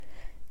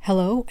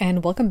Hello,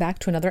 and welcome back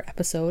to another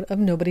episode of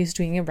Nobody's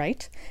Doing It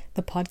Right,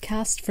 the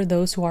podcast for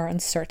those who are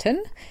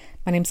uncertain.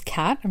 My name's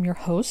Kat, I'm your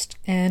host,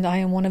 and I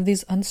am one of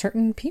these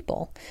uncertain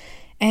people.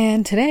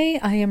 And today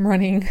I am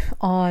running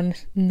on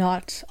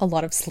not a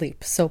lot of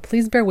sleep, so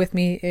please bear with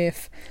me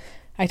if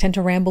I tend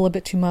to ramble a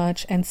bit too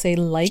much and say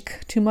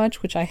like too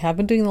much, which I have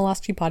been doing the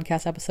last few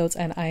podcast episodes,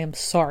 and I am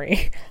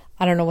sorry.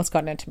 I don't know what's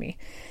gotten into me.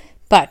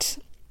 But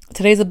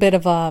today's a bit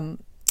of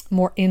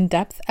more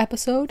in-depth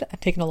episode. I've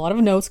taken a lot of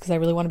notes because I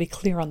really want to be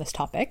clear on this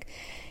topic.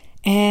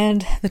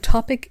 And the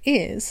topic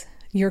is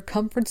your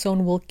comfort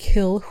zone will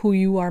kill who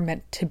you are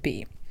meant to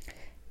be.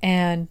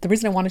 And the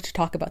reason I wanted to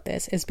talk about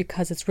this is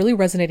because it's really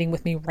resonating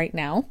with me right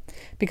now,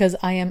 because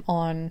I am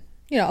on,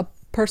 a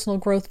personal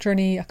growth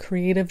journey, a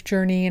creative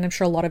journey, and I'm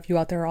sure a lot of you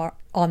out there are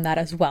on that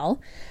as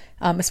well,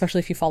 especially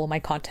if you follow my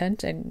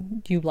content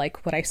and you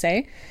like what I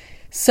say.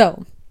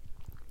 So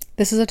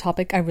this is a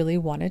topic I really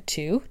wanted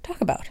to talk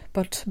about.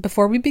 But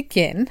before we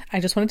begin, I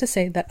just wanted to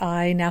say that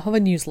I now have a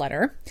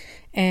newsletter,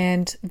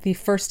 and the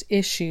first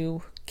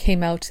issue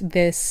came out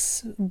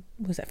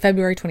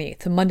February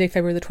 28th, Monday,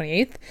 February the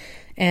 28th.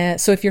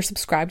 And so if you're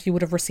subscribed, you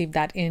would have received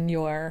that in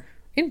your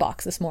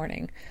inbox this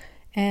morning.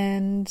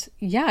 And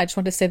yeah, I just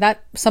wanted to say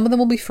that some of them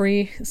will be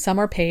free, some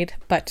are paid,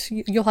 but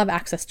you'll have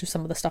access to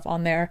some of the stuff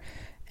on there.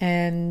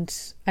 And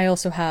I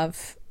also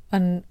have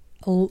an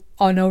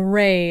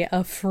array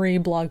of free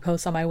blog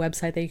posts on my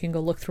website that you can go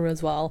look through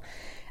as well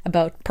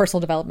about personal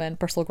development,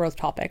 personal growth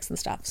topics and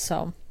stuff.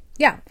 So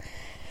yeah.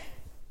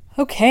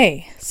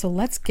 Okay, so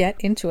let's get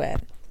into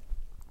it.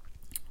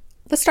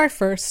 Let's start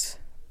first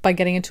by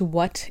getting into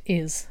what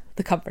is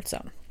the comfort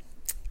zone.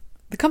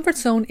 The comfort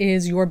zone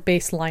is your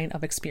baseline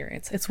of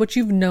experience. It's what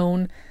you've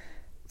known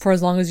for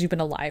as long as you've been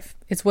alive.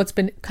 It's what's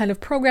been kind of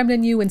programmed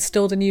in you,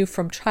 instilled in you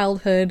from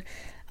childhood,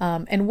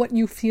 and what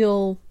you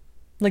feel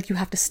like you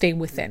have to stay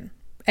within.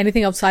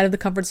 Anything outside of the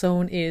comfort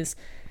zone is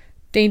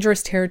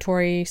dangerous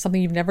territory,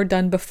 something you've never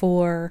done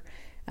before.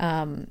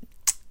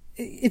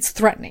 It's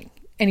threatening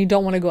and you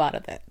don't want to go out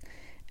of it.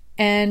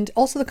 And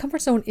also the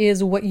comfort zone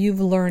is what you've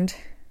learned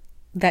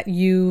that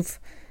you've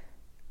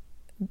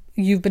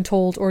been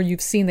told or you've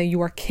seen that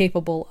you are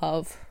capable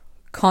of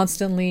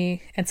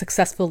constantly and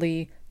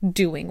successfully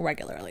doing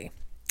regularly.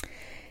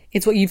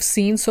 It's what you've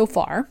seen so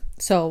far.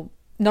 So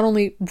not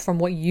only from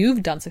what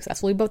you've done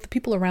successfully, but the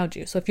people around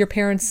you. So if your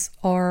parents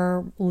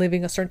are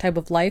living a certain type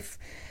of life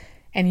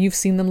and you've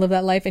seen them live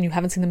that life and you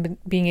haven't seen them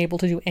being able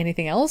to do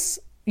anything else,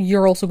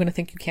 you're also going to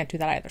think you can't do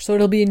that either. So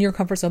it'll be in your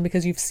comfort zone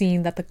because you've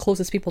seen that the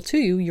closest people to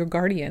you, your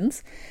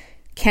guardians,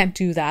 can't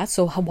do that.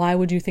 So why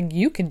would you think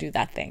you can do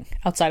that thing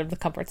outside of the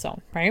comfort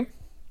zone, right?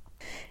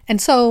 And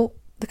so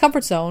the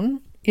comfort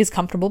zone is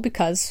comfortable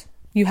because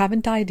you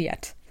haven't died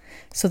yet.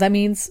 So that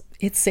means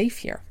it's safe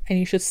here and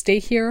you should stay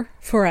here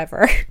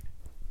forever.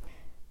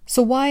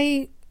 So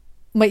why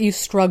might you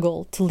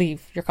struggle to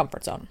leave your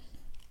comfort zone?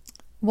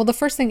 Well, the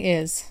first thing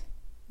is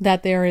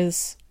that there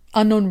is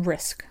unknown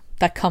risk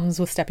that comes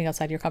with stepping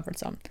outside your comfort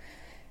zone.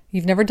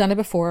 You've never done it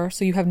before,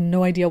 so you have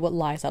no idea what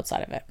lies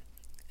outside of it.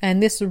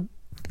 And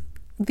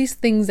these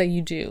things that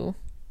you do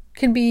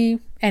can be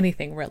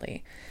anything,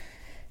 really.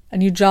 A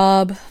new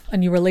job, a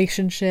new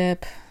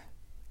relationship,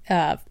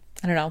 not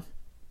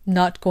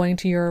going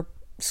to your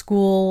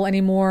school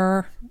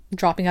anymore,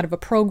 dropping out of a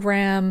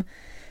program,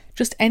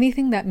 just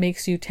anything that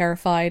makes you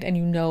terrified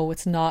and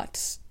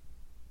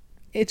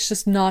it's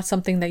just not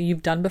something that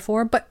you've done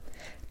before. But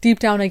deep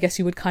down, I guess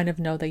you would kind of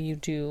know that you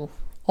do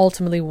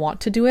ultimately want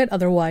to do it.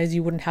 Otherwise,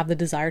 you wouldn't have the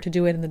desire to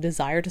do it and the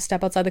desire to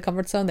step outside the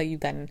comfort zone that you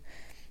then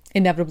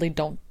inevitably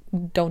don't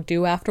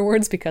do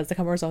afterwards because the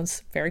comfort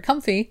zone's very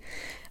comfy.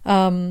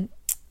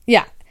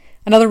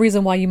 Another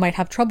reason why you might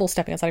have trouble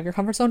stepping outside of your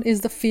comfort zone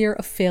is the fear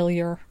of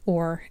failure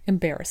or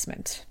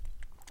embarrassment.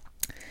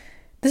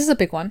 This is a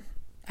big one,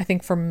 I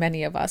think, for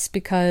many of us,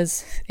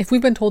 because if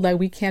we've been told that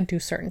we can't do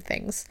certain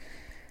things,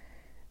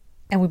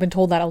 and we've been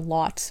told that a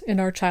lot in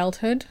our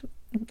childhood,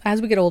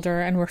 as we get older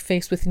and we're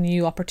faced with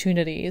new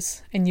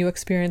opportunities and new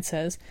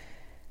experiences,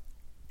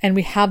 and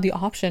we have the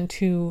option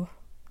to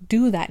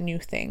do that new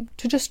thing,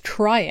 to just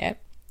try it,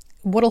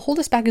 what'll hold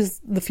us back is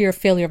the fear of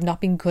failure, of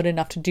not being good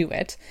enough to do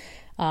it.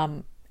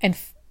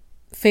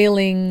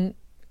 Failing,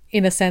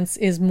 in a sense,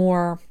 is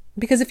more,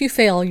 because if you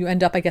fail, you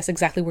end up, I guess,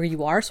 exactly where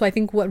you are. So I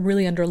think what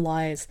really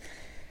underlies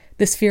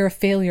this fear of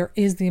failure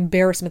is the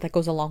embarrassment that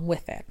goes along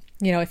with it.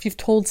 If you've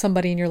told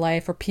somebody in your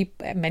life or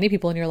many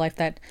people in your life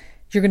that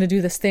you're going to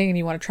do this thing and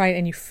you want to try it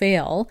and you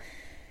fail,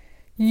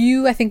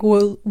 you, I think,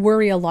 will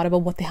worry a lot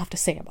about what they have to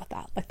say about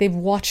that. Like, they've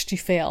watched you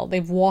fail.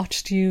 They've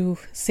watched you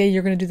say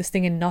you're going to do this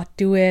thing and not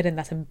do it. And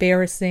that's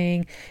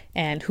embarrassing.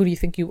 And who do you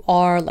think you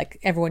are? Like,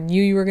 everyone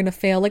knew you were going to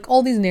fail. Like,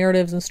 all these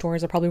narratives and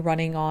stories are probably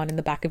running on in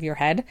the back of your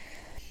head.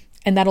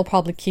 And that'll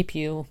probably keep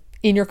you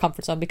in your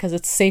comfort zone because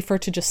it's safer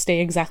to just stay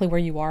exactly where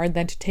you are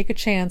than to take a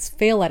chance,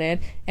 fail at it,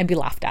 and be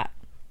laughed at.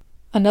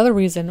 Another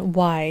reason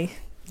why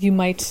you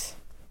might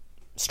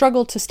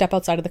struggle to step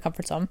outside of the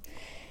comfort zone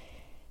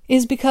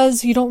is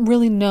because you don't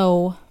really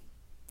know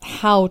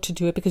how to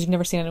do it because you've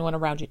never seen anyone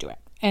around you do it.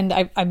 and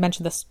I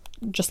mentioned this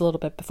just a little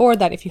bit before,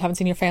 that if you haven't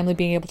seen your family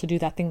being able to do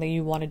that thing that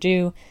you want to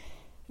do,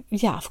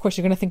 yeah, of course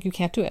you're going to think you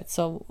can't do it.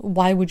 So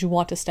why would you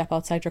want to step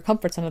outside your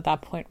comfort zone at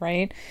that point,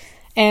 right?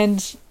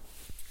 And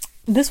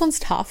this one's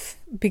tough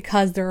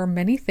because there are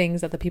many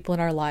things that the people in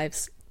our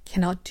lives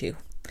cannot do,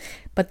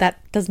 but that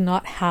does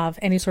not have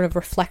any sort of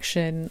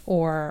reflection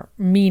or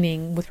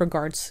meaning with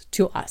regards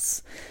to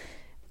us,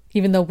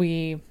 even though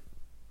we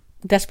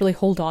desperately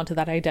hold on to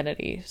that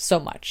identity so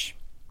much.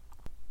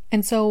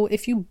 And so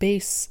if you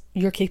base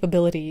your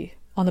capability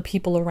on the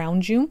people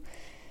around you,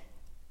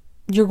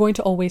 you're going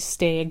to always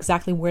stay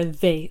exactly where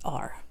they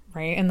are,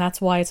 right? And that's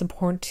why it's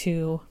important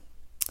to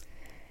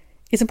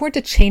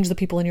change the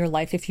people in your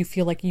life if you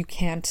feel like you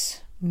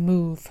can't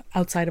move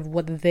outside of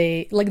what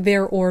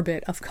their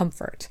orbit of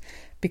comfort,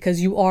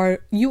 because you are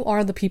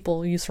the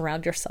people you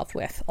surround yourself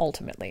with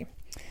ultimately.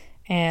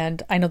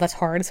 And I know that's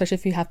hard, especially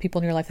if you have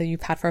people in your life that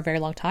you've had for a very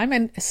long time,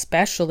 and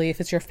especially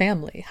if it's your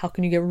family. How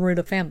can you get rid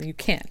of family? You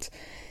can't.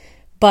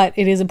 But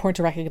it is important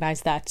to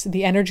recognize that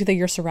the energy that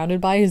you're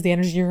surrounded by is the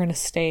energy you're going to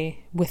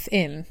stay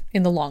within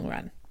in the long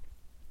run.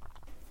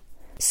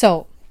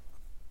 So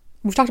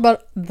we've talked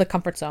about the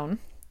comfort zone,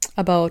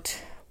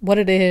 about what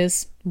it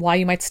is, why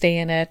you might stay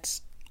in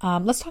it.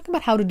 Let's talk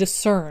about how to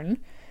discern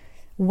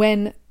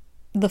when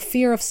the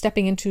fear of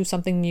stepping into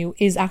something new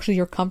is actually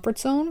your comfort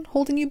zone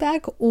holding you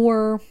back,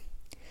 or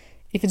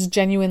if it's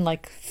genuine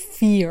like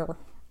fear,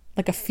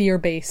 like a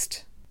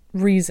fear-based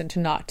reason to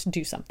not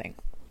do something.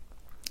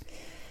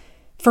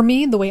 For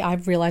me, the way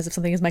I've realized if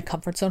something is my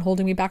comfort zone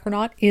holding me back or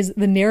not is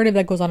the narrative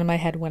that goes on in my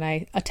head when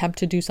I attempt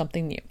to do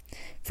something new.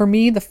 For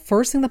me, the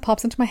first thing that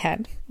pops into my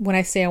head when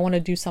I say I want to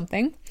do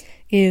something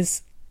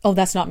is, oh,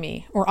 that's not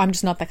me, or I'm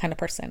just not that kind of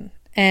person.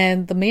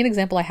 And the main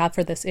example I have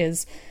for this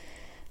is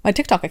my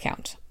TikTok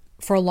account.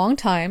 For a long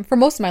time, for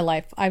most of my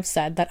life, I've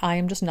said that I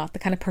am just not the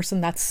kind of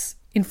person that's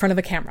in front of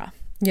a camera.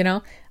 You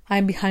know,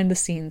 I'm behind the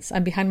scenes.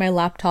 I'm behind my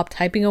laptop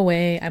typing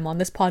away. I'm on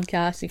this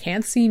podcast. You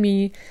can't see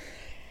me.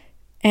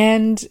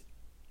 And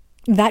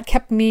that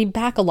kept me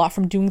back a lot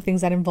from doing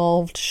things that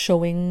involved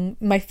showing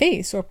my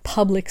face or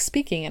public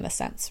speaking in a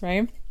sense,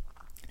 right?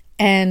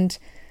 And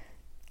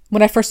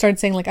when I first started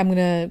saying like, I'm going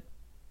to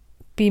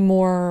be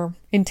more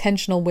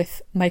intentional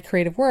with my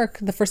creative work,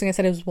 the first thing I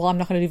said is, well, I'm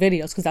not going to do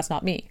videos because that's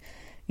not me,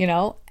 you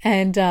know?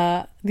 And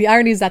the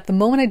irony is that the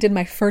moment I did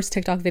my first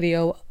TikTok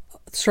video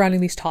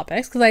surrounding these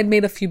topics, because I had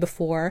made a few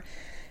before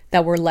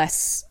that were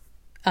less,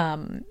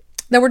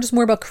 that were just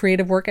more about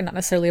creative work and not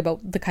necessarily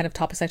about the kind of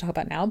topics I talk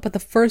about now. But the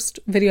first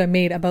video I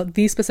made about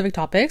these specific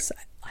topics,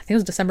 I think it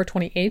was December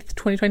 28th,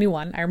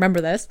 2021. I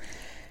remember this.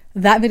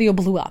 That video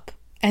blew up.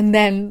 And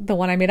then the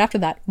one I made after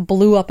that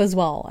blew up as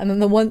well. And then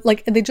the one,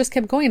 like, they just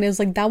kept going. It was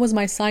like, that was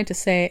my sign to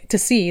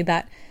see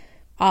that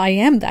I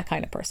am that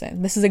kind of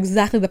person. This is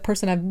exactly the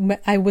person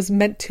I was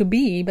meant to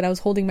be, but I was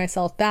holding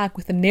myself back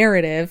with a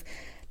narrative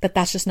that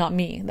that's just not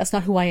me. That's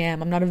not who I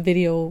am. I'm not a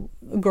video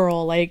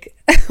girl. Like,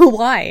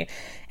 why?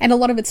 And a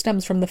lot of it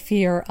stems from the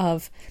fear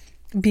of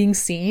being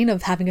seen,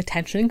 of having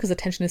attention, because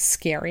attention is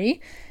scary.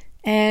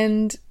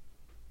 And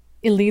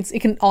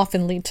it can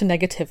often lead to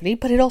negativity,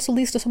 but it also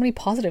leads to so many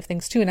positive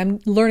things too. And I'm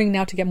learning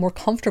now to get more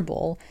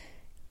comfortable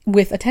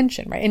with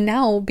attention, right? And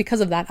now,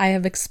 because of that, I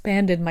have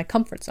expanded my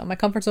comfort zone. My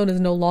comfort zone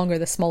is no longer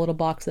the small little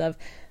box of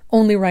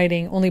only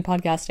writing, only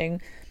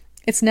podcasting.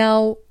 It's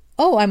now,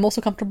 oh, I'm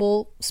also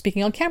comfortable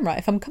speaking on camera.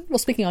 If I'm comfortable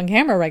speaking on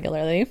camera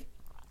regularly,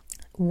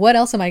 what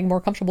else am I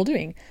more comfortable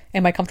doing?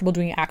 Am I comfortable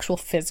doing actual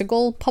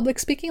physical public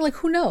speaking? Like,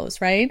 who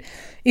knows, right?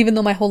 Even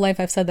though my whole life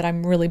I've said that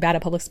I'm really bad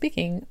at public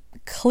speaking,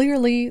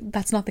 clearly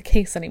that's not the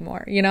case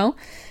anymore, you know?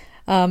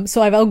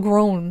 So I've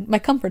outgrown my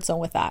comfort zone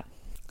with that.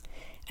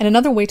 And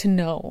another way to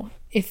know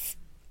if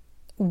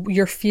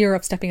your fear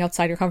of stepping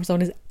outside your comfort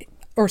zone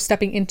or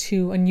stepping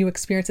into a new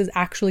experience is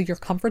actually your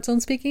comfort zone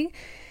speaking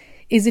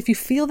is if you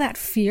feel that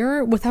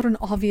fear without an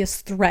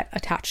obvious threat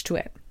attached to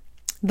it.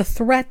 The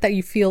threat that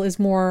you feel is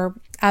more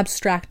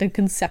abstract and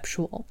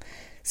conceptual.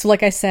 So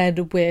like I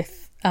said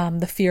with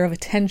the fear of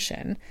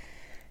attention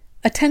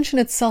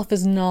itself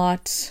is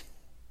not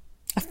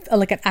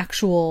like an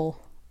actual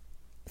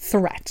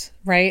threat,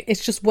 right?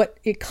 It's just what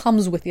it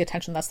comes with the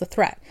attention. That's the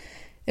threat.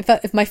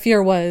 If my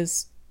fear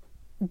was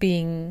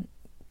being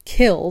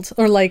killed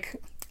or like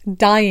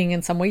dying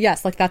in some way,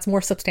 yes, like that's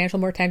more substantial,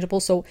 more tangible.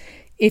 So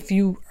if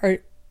you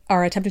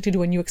are attempting to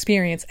do a new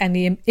experience and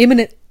the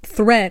imminent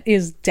threat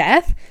is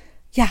death,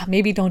 yeah,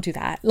 maybe don't do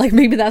that. Like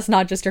maybe that's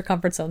not just your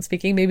comfort zone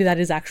speaking. Maybe that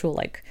is actual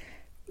like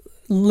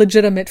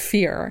legitimate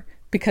fear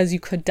because you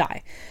could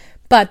die.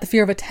 But the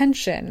fear of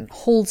attention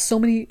holds so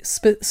many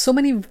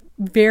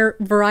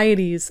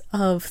varieties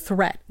of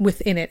threat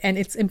within it. And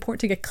it's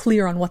important to get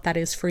clear on what that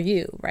is for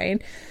you,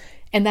 right?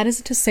 And that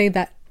isn't to say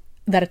that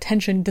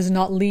attention does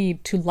not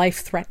lead to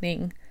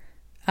life-threatening,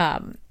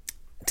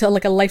 to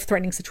like a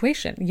life-threatening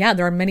situation. Yeah,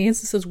 there are many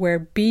instances where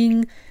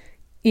being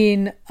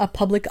in a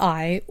public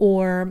eye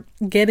or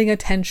getting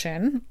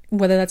attention,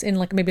 whether that's in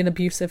like maybe an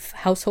abusive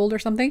household or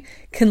something,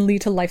 can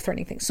lead to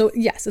life-threatening things. So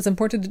yes, it's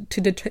important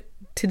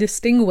to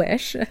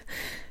distinguish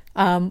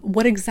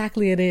what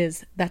exactly it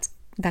is that's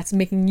that's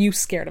making you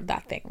scared of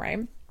that thing,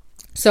 right?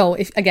 So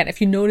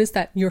if you notice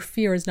that your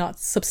fear is not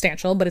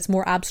substantial, but it's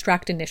more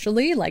abstract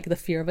initially, like the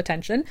fear of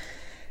attention,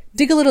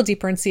 dig a little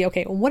deeper and see,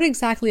 okay, what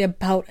exactly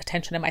about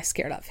attention am I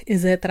scared of?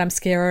 Is it that I'm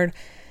scared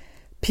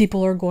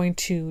people are going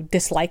to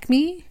dislike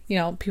me?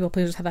 People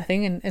pleasers have that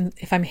thing. And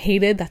if I'm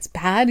hated, that's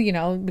bad,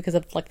 because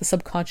of like the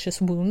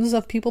subconscious wounds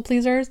of people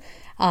pleasers.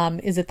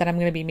 Is it that I'm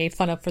going to be made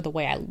fun of for the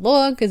way I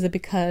look? Is it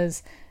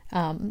because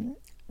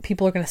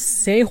people are going to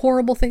say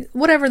horrible things?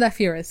 Whatever that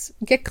fear is,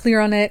 get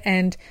clear on it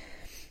and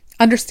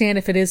understand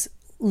if it is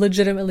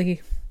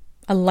legitimately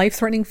a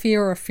life-threatening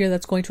fear or a fear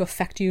that's going to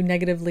affect you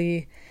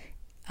negatively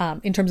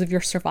in terms of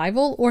your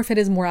survival, or if it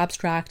is more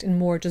abstract and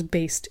more just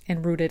based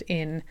and rooted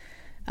in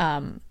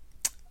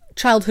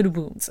childhood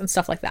wounds and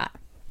stuff like that.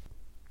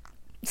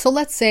 So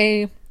let's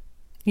say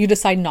you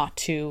decide not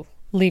to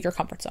leave your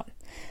comfort zone.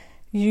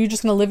 You're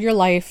just going to live your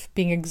life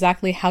being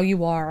exactly how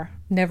you are,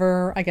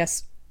 never, I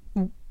guess,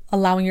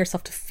 allowing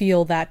yourself to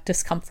feel that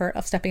discomfort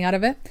of stepping out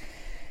of it.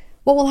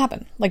 What will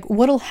happen? Like,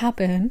 what'll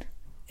happen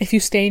if you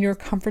stay in your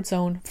comfort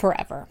zone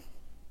forever?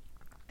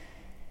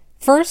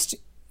 First,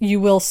 you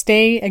will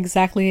stay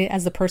exactly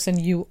as the person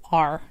you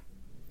are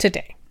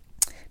today.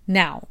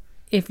 Now,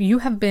 if you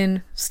have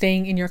been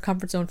staying in your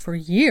comfort zone for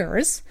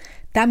years,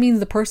 that means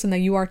the person that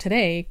you are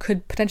today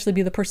could potentially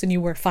be the person you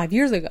were 5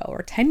 years ago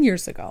or 10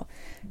 years ago.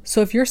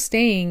 So if you're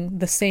staying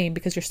the same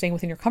because you're staying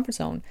within your comfort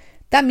zone,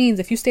 that means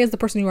if you stay as the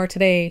person you are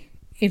today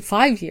in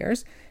 5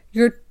 years,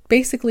 you're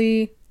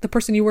basically the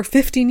person you were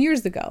 15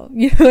 years ago.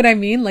 You know what I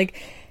mean? Like,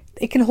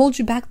 it can hold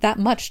you back that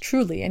much,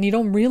 truly. And you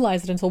don't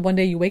realize it until one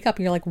day you wake up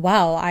and you're like,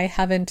 wow, I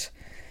haven't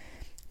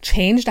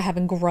changed. I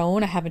haven't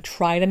grown. I haven't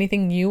tried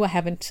anything new. I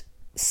haven't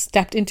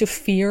stepped into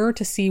fear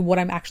to see what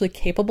I'm actually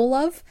capable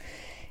of.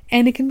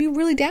 And it can be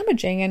really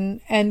damaging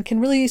and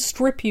can really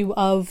strip you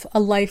of a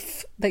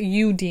life that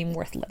you deem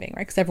worth living,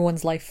 right? Because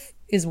everyone's life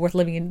is worth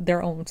living in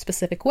their own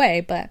specific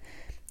way, but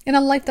in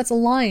a life that's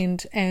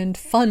aligned and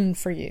fun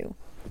for you.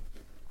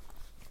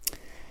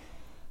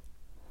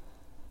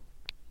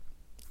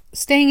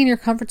 Staying in your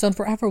comfort zone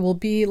forever will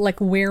be like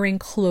wearing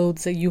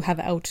clothes that you have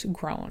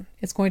outgrown.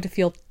 It's going to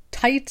feel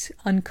tight,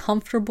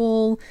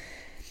 uncomfortable,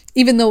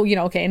 even though,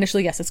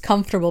 initially, yes, it's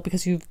comfortable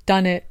because you've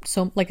done it.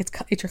 So like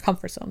it's your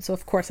comfort zone. So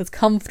of course it's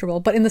comfortable,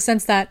 but in the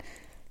sense that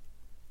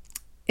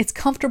it's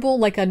comfortable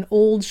like an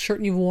old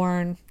shirt you've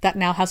worn that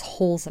now has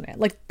holes in it.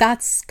 Like,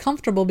 that's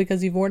comfortable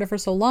because you've worn it for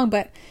so long,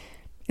 but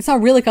it's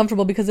not really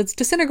comfortable because it's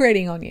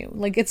disintegrating on you.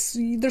 Like,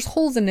 there's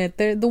holes in it.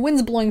 The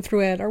wind's blowing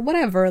through it or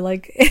whatever.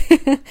 Like,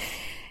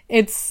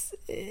 it's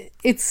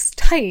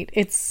tight.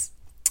 It's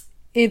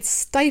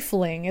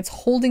stifling. It's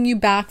holding you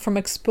back from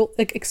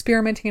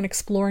experimenting and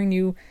exploring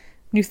new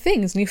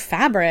things, new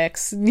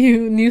fabrics,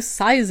 new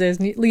sizes.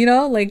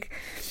 Like,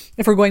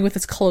 if we're going with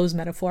this clothes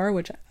metaphor,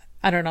 which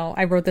I don't know,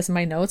 I wrote this in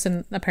my notes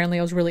and apparently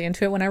I was really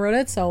into it when I wrote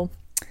it. So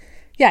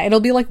yeah, it'll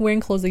be like wearing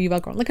clothes that you've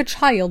outgrown, like a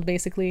child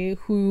basically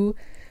who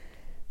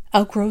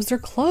outgrows their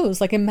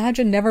clothes. Like,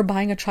 imagine never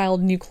buying a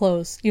child new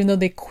clothes, even though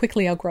they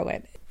quickly outgrow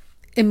it.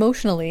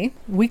 Emotionally,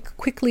 we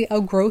quickly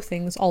outgrow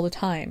things all the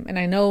time. And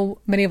I know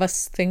many of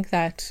us think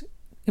that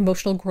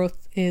emotional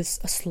growth is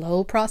a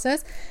slow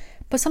process,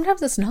 but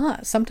sometimes it's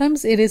not.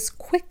 Sometimes it is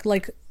quick.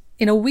 Like,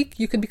 in a week,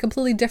 you could be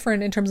completely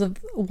different in terms of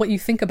what you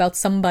think about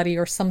somebody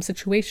or some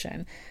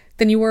situation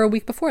than you were a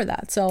week before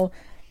that. So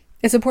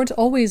it's important to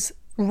always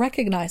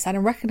recognize that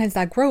and recognize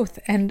that growth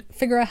and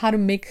figure out how to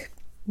make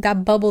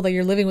that bubble that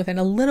you're living within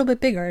a little bit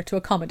bigger to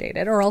accommodate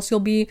it, or else you'll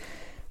be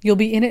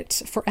in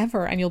it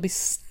forever and you'll be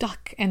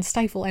stuck and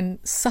stifled and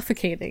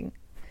suffocating.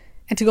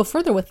 And to go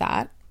further with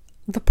that,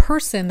 the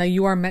person that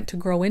you are meant to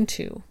grow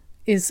into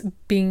is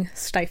being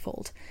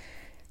stifled.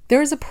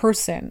 There is a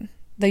person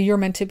that you're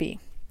meant to be,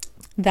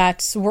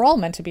 that we're all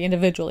meant to be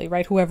individually,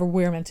 right? Whoever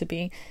we're meant to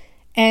be.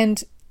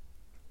 And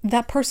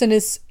that person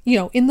is,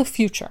 in the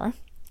future.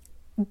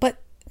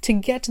 But to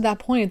get to that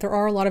point, there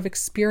are a lot of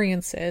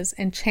experiences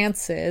and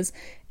chances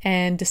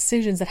and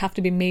decisions that have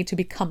to be made to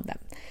become them.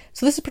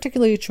 So this is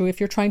particularly true if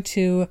you're trying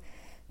to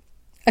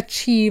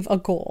achieve a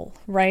goal,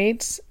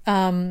 right?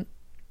 That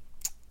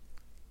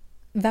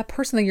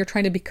person that you're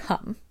trying to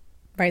become,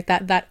 right?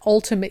 That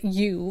ultimate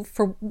you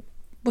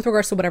with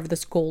regards to whatever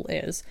this goal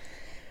is,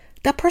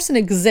 that person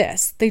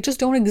exists. They just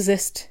don't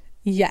exist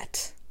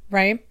yet,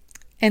 right?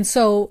 And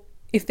so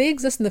if they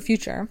exist in the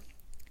future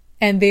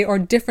and they are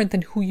different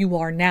than who you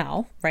are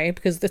now, right?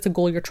 Because it's a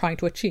goal you're trying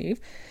to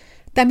achieve,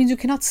 that means you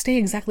cannot stay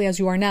exactly as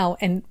you are now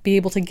and be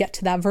able to get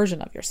to that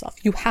version of yourself.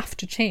 You have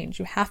to change.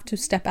 You have to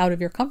step out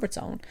of your comfort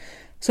zone.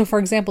 So for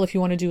example, if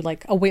you want to do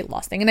like a weight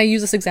loss thing, and I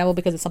use this example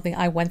because it's something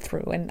I went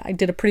through, and I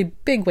did a pretty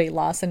big weight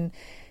loss, and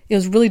it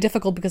was really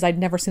difficult because I'd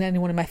never seen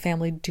anyone in my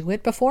family do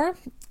it before.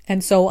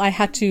 And so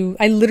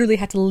I literally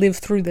had to live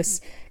through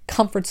this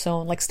comfort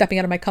zone, like stepping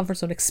out of my comfort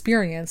zone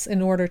experience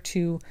in order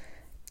to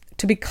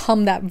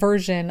become that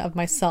version of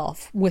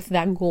myself with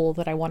that goal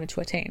that I wanted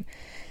to attain.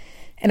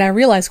 And I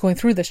realized going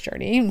through this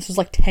journey, and this was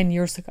like 10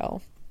 years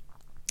ago,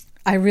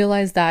 I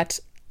realized that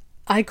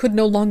I could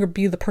no longer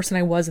be the person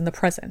I was in the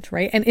present,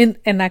 right?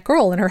 And that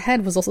girl in her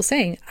head was also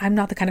saying, I'm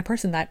not the kind of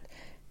person that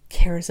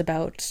cares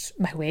about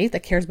my weight,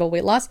 that cares about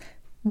weight loss.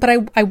 But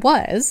I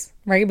was,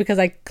 right? Because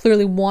I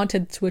clearly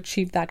wanted to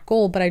achieve that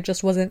goal, but I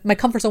just wasn't, my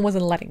comfort zone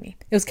wasn't letting me.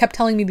 It was kept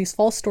telling me these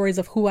false stories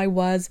of who I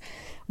was,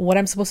 what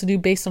I'm supposed to do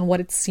based on what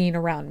it's seen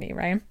around me,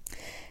 right?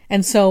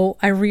 And so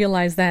I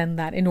realized then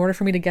that in order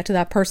for me to get to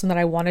that person that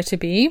I wanted to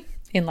be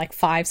in like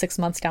 5-6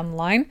 months down the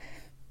line,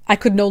 I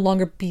could no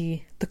longer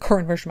be the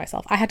current version of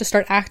myself. I had to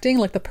start acting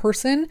like the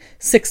person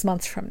 6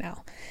 months from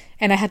now.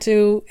 And I had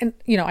to, and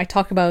you know, I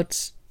talk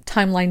about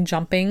timeline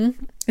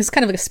jumping. It's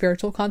kind of like a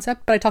spiritual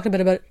concept, but I talked a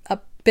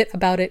bit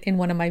about it in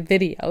one of my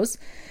videos,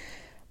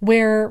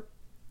 where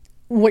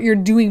what you're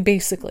doing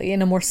basically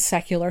in a more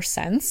secular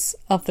sense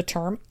of the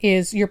term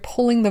is you're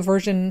pulling the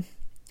version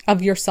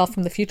of yourself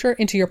from the future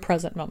into your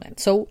present moment.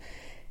 So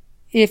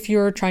if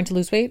you're trying to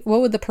lose weight,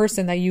 what would the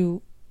person that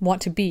you want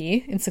to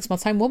be in 6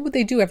 months' time, what would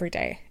they do every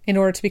day in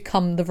order to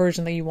become the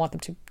version that you want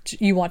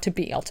them to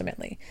be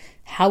ultimately?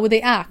 How would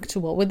they act?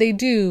 What would they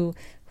do?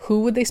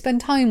 Who would they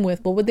spend time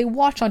with? What would they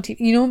watch on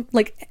TV? You know,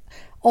 like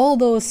all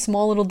those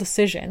small little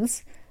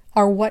decisions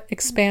are what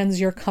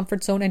expands your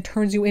comfort zone and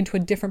turns you into a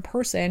different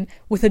person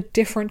with a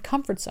different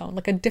comfort zone,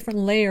 like a different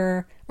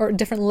layer or a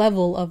different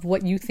level of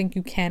what you think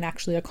you can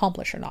actually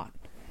accomplish or not.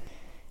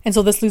 And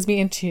so this leads me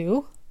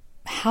into,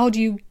 how do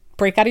you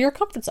break out of your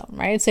comfort zone,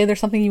 right? Say there's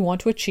something you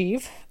want to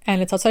achieve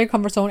and it's outside your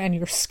comfort zone and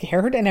you're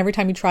scared, and every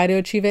time you try to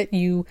achieve it,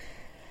 you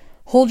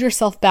hold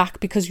yourself back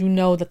because you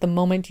know that the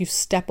moment you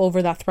step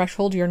over that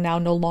threshold, you're now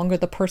no longer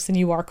the person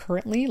you are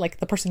currently, like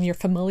the person you're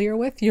familiar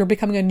with. You're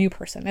becoming a new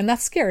person. And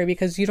that's scary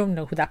because you don't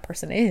know who that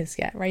person is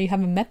yet, right? You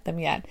haven't met them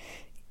yet.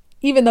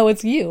 Even though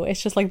it's you,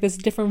 it's just like this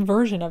different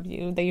version of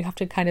you that you have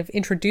to kind of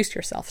introduce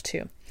yourself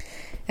to.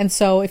 And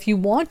so if you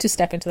want to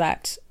step into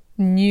that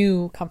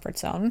new comfort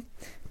zone,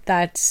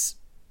 that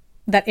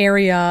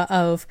area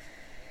of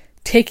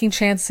taking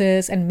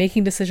chances and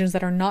making decisions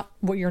that are not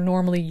what you're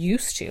normally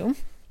used to,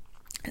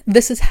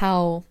 this is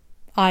how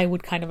I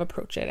would kind of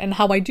approach it, and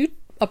how I do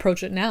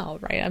approach it now,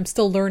 right? I'm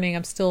still learning.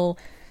 I'm still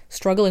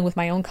struggling with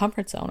my own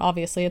comfort zone.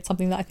 Obviously, it's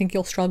something that I think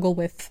you'll struggle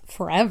with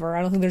forever.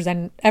 I don't think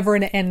there's ever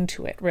an end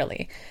to it,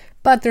 really.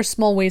 But there's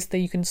small ways that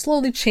you can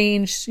slowly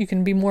change. You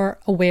can be more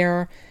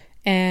aware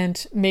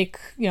and make,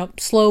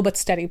 slow but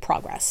steady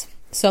progress.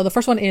 So the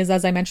first one is,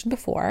 as I mentioned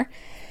before,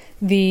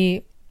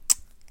 I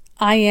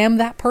am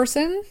that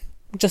person,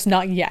 just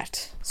not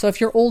yet. So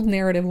if your old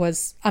narrative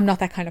was, I'm not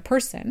that kind of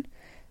person,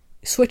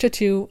 switch it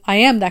to, I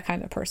am that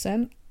kind of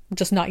person,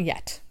 just not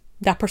yet.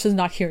 That person's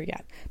not here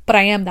yet, but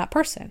I am that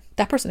person.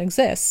 That person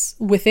exists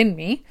within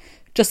me,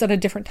 just at a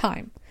different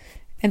time.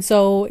 And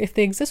so if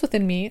they exist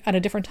within me at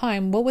a different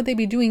time, what would they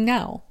be doing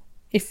now?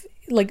 If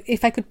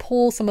I could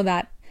pull some of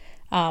that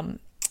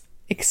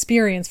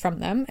experience from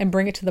them and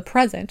bring it to the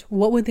present,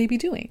 what would they be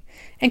doing?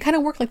 And kind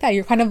of work like that.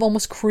 You're kind of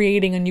almost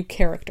creating a new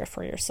character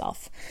for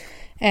yourself.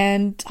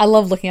 And I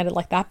love looking at it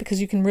like that because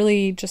you can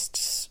really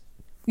just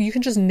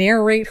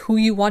narrate who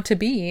you want to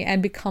be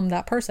and become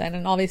that person.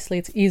 And obviously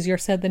it's easier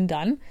said than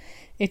done.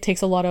 It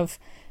takes a lot of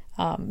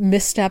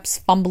missteps,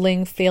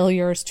 fumbling,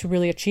 failures to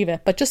really achieve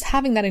it. But just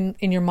having that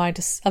in your mind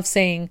of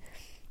saying,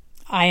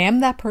 I am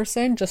that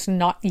person, just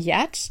not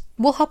yet,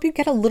 will help you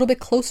get a little bit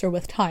closer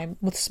with time,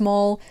 with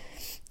small,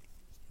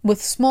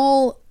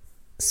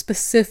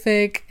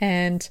 specific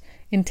and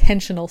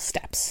intentional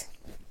steps.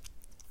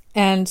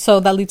 And so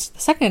that leads to the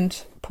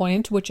second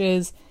point, which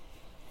is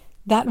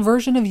that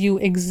version of you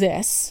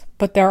exists,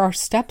 but there are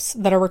steps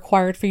that are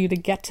required for you to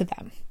get to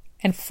them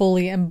and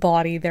fully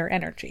embody their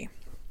energy.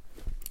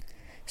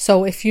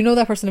 So if you know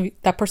that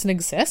person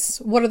exists,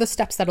 what are the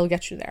steps that'll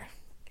get you there?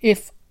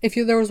 If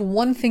there was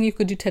one thing you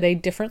could do today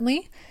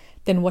differently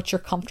than what you're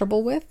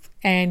comfortable with,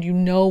 and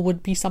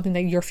would be something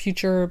that your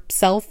future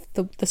self,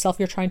 the self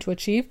you're trying to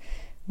achieve,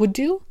 would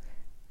do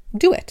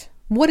it.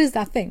 What is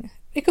that thing?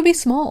 It could be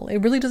small. It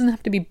really doesn't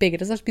have to be big. It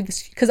doesn't have to be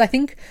this, because I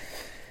think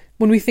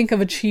when we think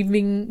of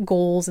achieving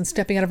goals and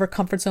stepping out of our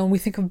comfort zone, we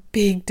think of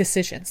big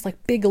decisions,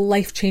 like big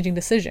life-changing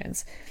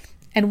decisions.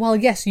 And while,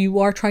 yes, you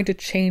are trying to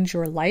change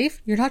your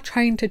life, you're not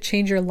trying to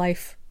change your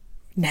life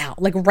now,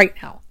 like right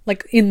now,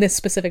 like in this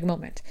specific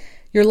moment.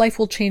 Your life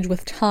will change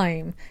with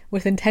time,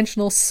 with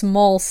intentional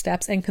small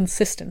steps and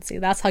consistency.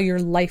 That's how your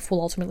life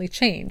will ultimately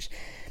change.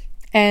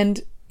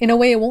 And in a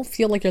way, it won't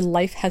feel like your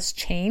life has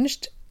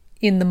changed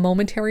in the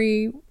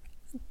momentary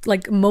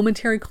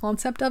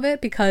concept of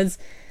it, because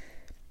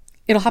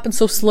it'll happen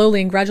so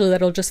slowly and gradually that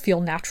it'll just feel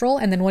natural.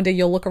 And then one day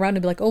you'll look around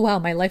and be like, oh wow,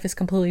 my life is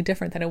completely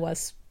different than it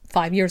was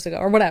 5 years ago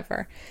or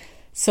whatever.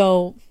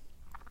 So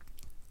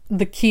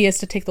the key is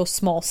to take those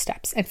small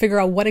steps and figure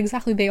out what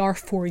exactly they are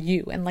for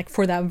you and like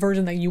for that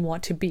version that you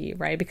want to be,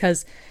 right?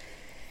 Because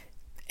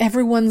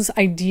everyone's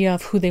idea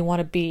of who they want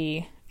to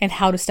be and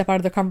how to step out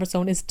of their comfort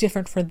zone is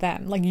different for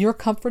them. Like your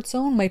comfort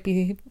zone might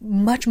be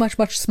much, much,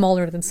 much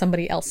smaller than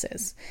somebody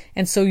else's.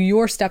 And so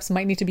your steps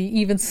might need to be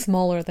even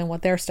smaller than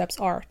what their steps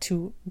are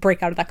to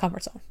break out of that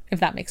comfort zone, if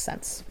that makes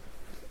sense.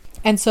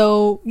 And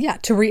so, yeah,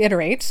 to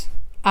reiterate,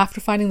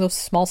 after finding those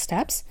small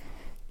steps,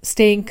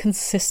 staying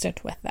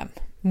consistent with them,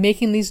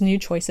 making these new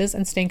choices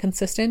and staying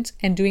consistent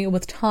and doing it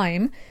with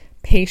time,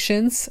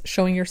 patience,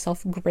 showing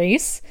yourself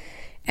grace.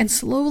 And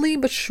slowly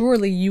but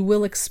surely, you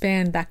will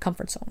expand that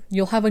comfort zone.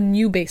 You'll have a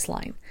new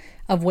baseline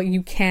of what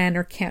you can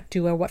or can't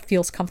do or what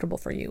feels comfortable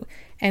for you.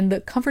 And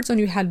the comfort zone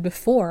you had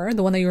before,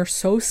 the one that you were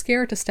so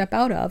scared to step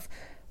out of,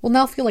 will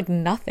now feel like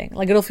nothing.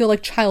 Like it'll feel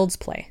like child's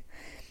play.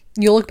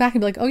 You'll look back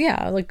and be like, oh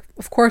yeah, like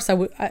of course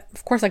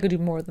I could do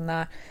more than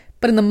that.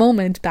 But in the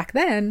moment back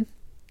then,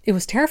 it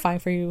was terrifying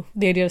for you,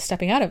 the idea of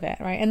stepping out of it,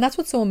 right? And that's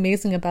what's so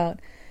amazing about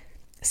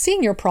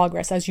seeing your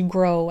progress as you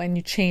grow and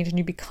you change and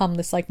you become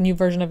this like new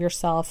version of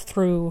yourself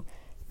through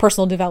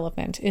personal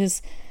development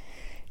is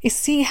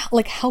seeing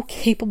like how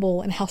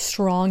capable and how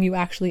strong you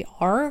actually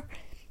are.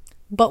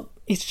 But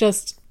it's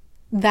just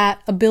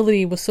that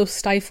ability was so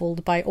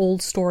stifled by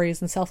old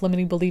stories and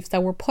self-limiting beliefs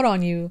that were put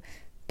on you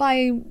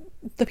by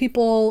the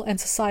people and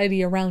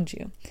society around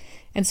you.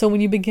 And so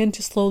when you begin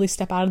to slowly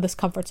step out of this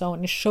comfort zone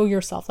and show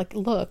yourself like,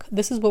 look,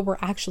 this is what we're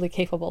actually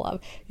capable of.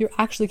 You're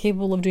actually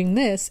capable of doing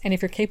this. And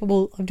if you're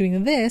capable of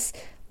doing this,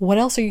 what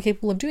else are you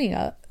capable of doing?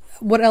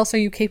 What else are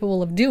you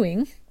capable of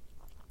doing?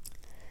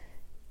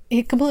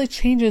 It completely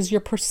changes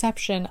your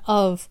perception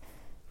of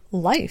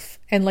life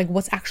and like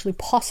what's actually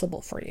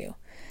possible for you.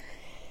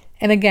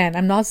 And again,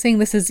 I'm not saying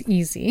this is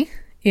easy.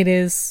 It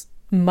is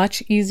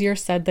much easier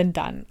said than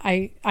done.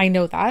 I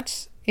know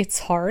that. It's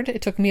hard.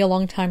 It took me a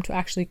long time to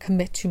actually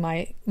commit to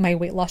my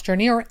weight loss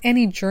journey or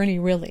any journey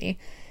really.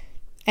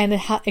 And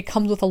it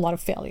comes with a lot of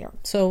failure.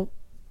 So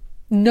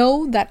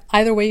know that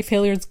either way,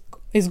 failure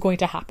is going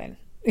to happen.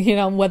 You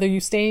know, whether you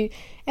stay,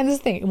 and this is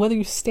the thing, whether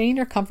you stay in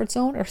your comfort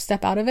zone or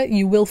step out of it,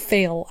 you will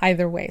fail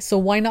either way. So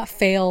why not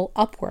fail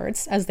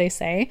upwards, as they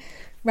say,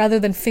 rather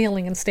than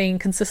failing and staying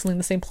consistently in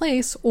the same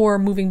place or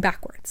moving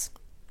backwards.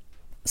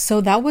 So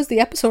that was the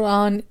episode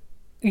on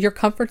your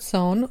comfort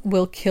zone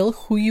will kill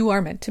who you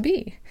are meant to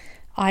be.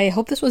 I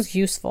hope this was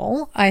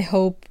useful. I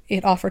hope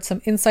it offered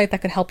some insight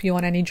that could help you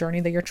on any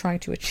journey that you're trying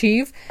to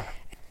achieve.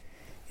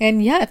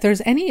 And yeah, if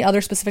there's any other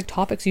specific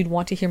topics you'd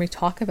want to hear me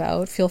talk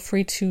about, feel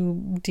free to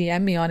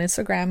DM me on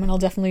Instagram and I'll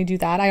definitely do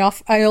that.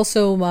 I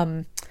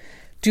also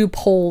do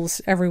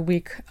polls every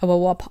week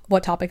about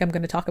what topic I'm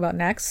going to talk about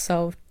next.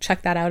 So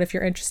check that out if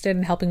you're interested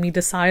in helping me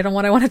decide on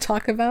what I want to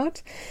talk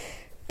about.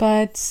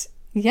 But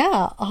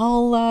yeah,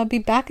 I'll be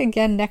back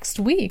again next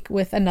week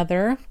with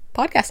another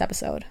podcast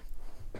episode.